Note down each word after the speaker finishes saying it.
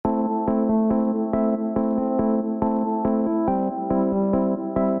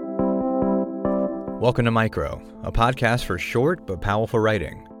Welcome to Micro, a podcast for short but powerful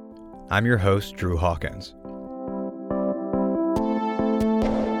writing. I'm your host, Drew Hawkins.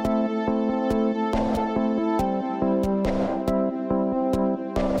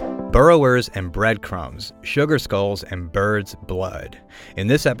 Burrowers and breadcrumbs, sugar skulls and bird's blood. In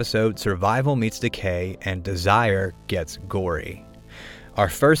this episode, survival meets decay and desire gets gory. Our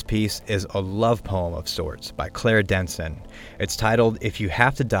first piece is a love poem of sorts by Claire Denson. It's titled, If You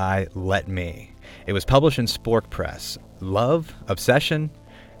Have to Die, Let Me. It was published in Spork Press. Love? Obsession?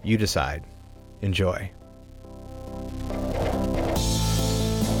 You decide. Enjoy.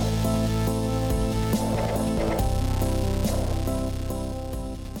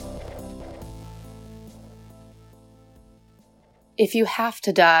 If you have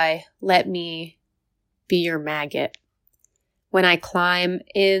to die, let me be your maggot. When I climb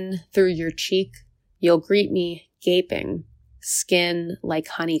in through your cheek, you'll greet me gaping, skin like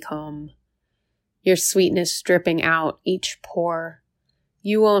honeycomb. Your sweetness dripping out each pore.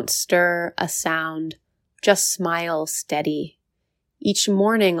 You won't stir a sound, just smile steady. Each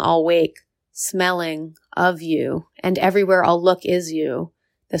morning I'll wake, smelling of you, and everywhere I'll look is you.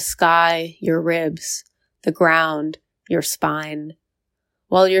 The sky, your ribs, the ground, your spine.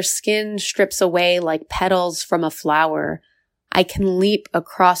 While your skin strips away like petals from a flower, I can leap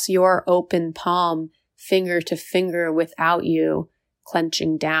across your open palm, finger to finger without you,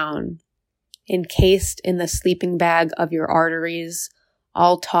 clenching down. Encased in the sleeping bag of your arteries,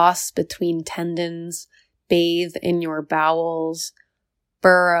 I'll toss between tendons, bathe in your bowels,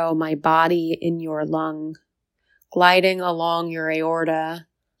 burrow my body in your lung. Gliding along your aorta,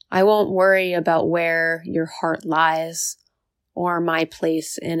 I won't worry about where your heart lies or my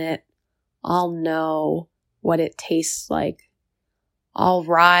place in it. I'll know what it tastes like. I'll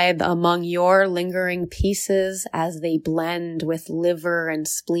writhe among your lingering pieces as they blend with liver and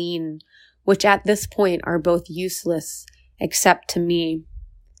spleen, which at this point are both useless except to me.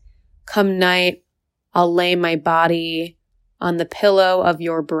 Come night, I'll lay my body on the pillow of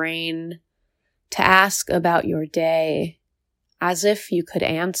your brain to ask about your day, as if you could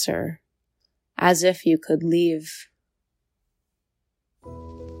answer, as if you could leave.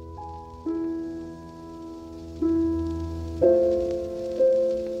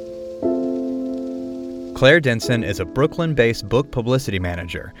 Claire Denson is a Brooklyn-based book publicity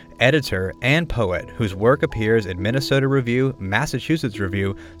manager, editor, and poet whose work appears in Minnesota Review, Massachusetts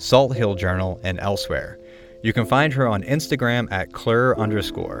Review, Salt Hill Journal, and elsewhere. You can find her on Instagram at Claire_,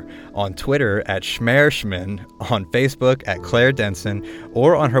 on Twitter at Schmerschman, on Facebook at Claire Denson,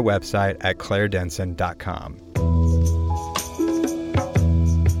 or on her website at clairedenson.com.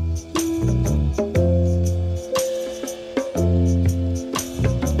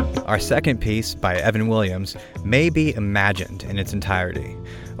 Our second piece, by Evan Williams, may be imagined in its entirety,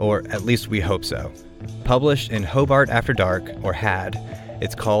 or at least we hope so. Published in Hobart After Dark, or HAD,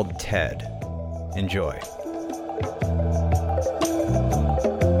 it's called Ted. Enjoy.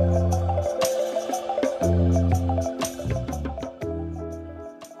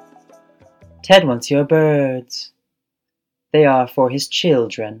 Ted wants your birds. They are for his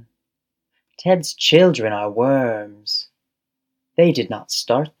children. Ted's children are worms. They did not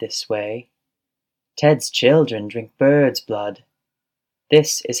start this way. Ted's children drink bird's blood.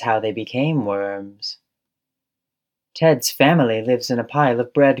 This is how they became worms. Ted's family lives in a pile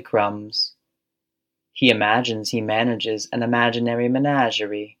of breadcrumbs. He imagines he manages an imaginary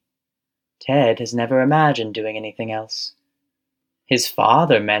menagerie. Ted has never imagined doing anything else. His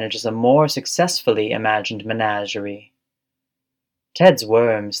father manages a more successfully imagined menagerie. Ted's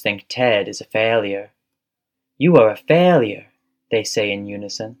worms think Ted is a failure. You are a failure, they say in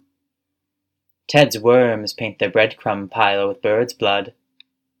unison. Ted's worms paint their breadcrumb pile with bird's blood.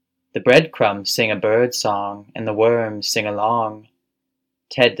 The breadcrumbs sing a bird song, and the worms sing along.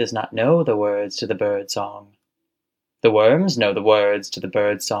 Ted does not know the words to the bird song. The worms know the words to the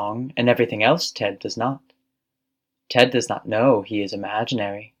bird song, and everything else Ted does not. Ted does not know he is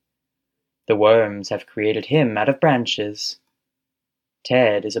imaginary. The worms have created him out of branches.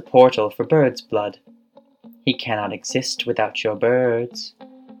 Ted is a portal for bird's blood. He cannot exist without your birds.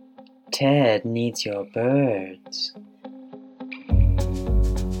 Ted needs your birds.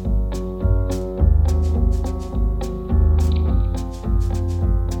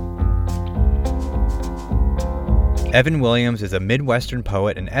 Evan Williams is a Midwestern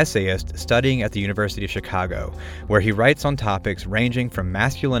poet and essayist studying at the University of Chicago, where he writes on topics ranging from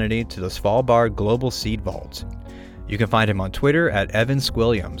masculinity to the Svalbard Global Seed Vaults. You can find him on Twitter at Evan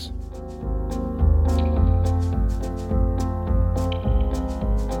Squilliams.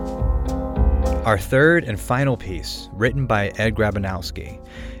 Our third and final piece, written by Ed Grabianowski,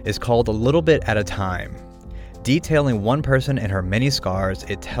 is called A Little Bit at a Time. Detailing one person and her many scars,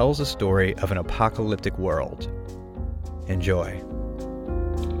 it tells a story of an apocalyptic world. Enjoy.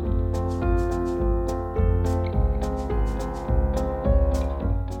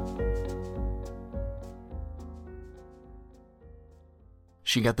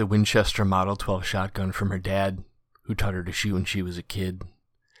 She got the Winchester Model 12 shotgun from her dad, who taught her to shoot when she was a kid.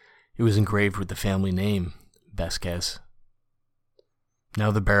 It was engraved with the family name, Vasquez.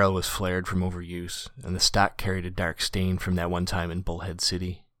 Now the barrel was flared from overuse, and the stock carried a dark stain from that one time in Bullhead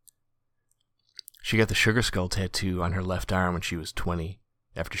City. She got the Sugar Skull tattoo on her left arm when she was 20,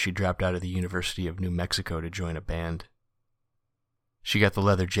 after she dropped out of the University of New Mexico to join a band. She got the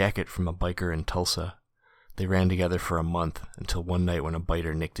leather jacket from a biker in Tulsa. They ran together for a month, until one night when a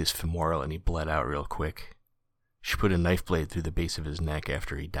biter nicked his femoral and he bled out real quick. She put a knife blade through the base of his neck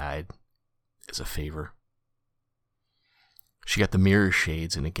after he died, as a favor. She got the mirror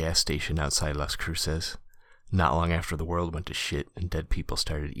shades in a gas station outside Las Cruces, not long after the world went to shit and dead people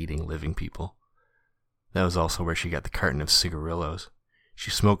started eating living people. That was also where she got the carton of cigarillos.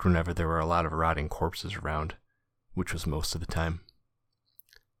 She smoked whenever there were a lot of rotting corpses around, which was most of the time.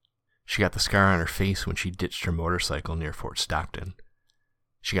 She got the scar on her face when she ditched her motorcycle near Fort Stockton.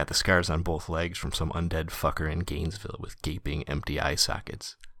 She got the scars on both legs from some undead fucker in Gainesville with gaping, empty eye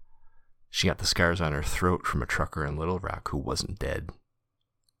sockets. She got the scars on her throat from a trucker in Little Rock who wasn't dead.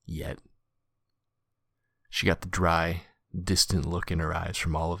 Yet. She got the dry, distant look in her eyes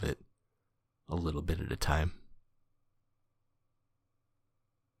from all of it, a little bit at a time.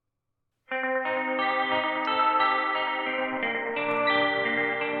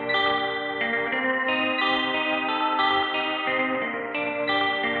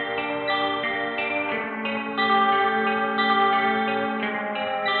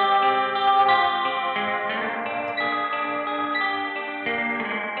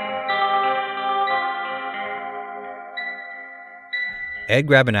 Ed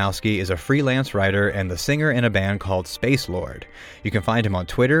Grabianowski is a freelance writer and the singer in a band called Space Lord. You can find him on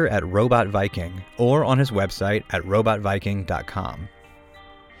Twitter at Robot Viking or on his website at robotviking.com.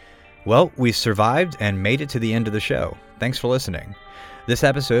 Well, we survived and made it to the end of the show. Thanks for listening. This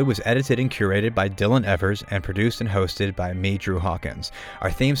episode was edited and curated by Dylan Evers and produced and hosted by me, Drew Hawkins. Our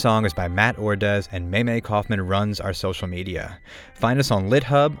theme song is by Matt Ordez, and Maymay Kaufman runs our social media. Find us on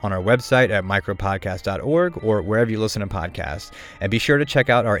LitHub, on our website at micropodcast.org, or wherever you listen to podcasts. And be sure to check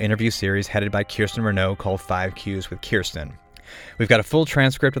out our interview series headed by Kirsten Renaud called 5 Qs with Kirsten. We've got a full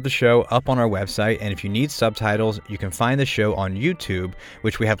transcript of the show up on our website, and if you need subtitles, you can find the show on YouTube,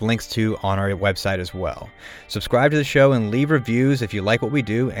 which we have links to on our website as well. Subscribe to the show and leave reviews if you like what we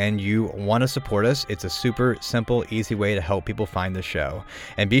do and you want to support us. It's a super simple, easy way to help people find the show.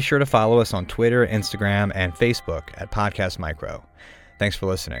 And be sure to follow us on Twitter, Instagram, and Facebook at Podcast Micro. Thanks for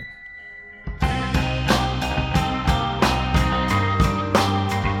listening.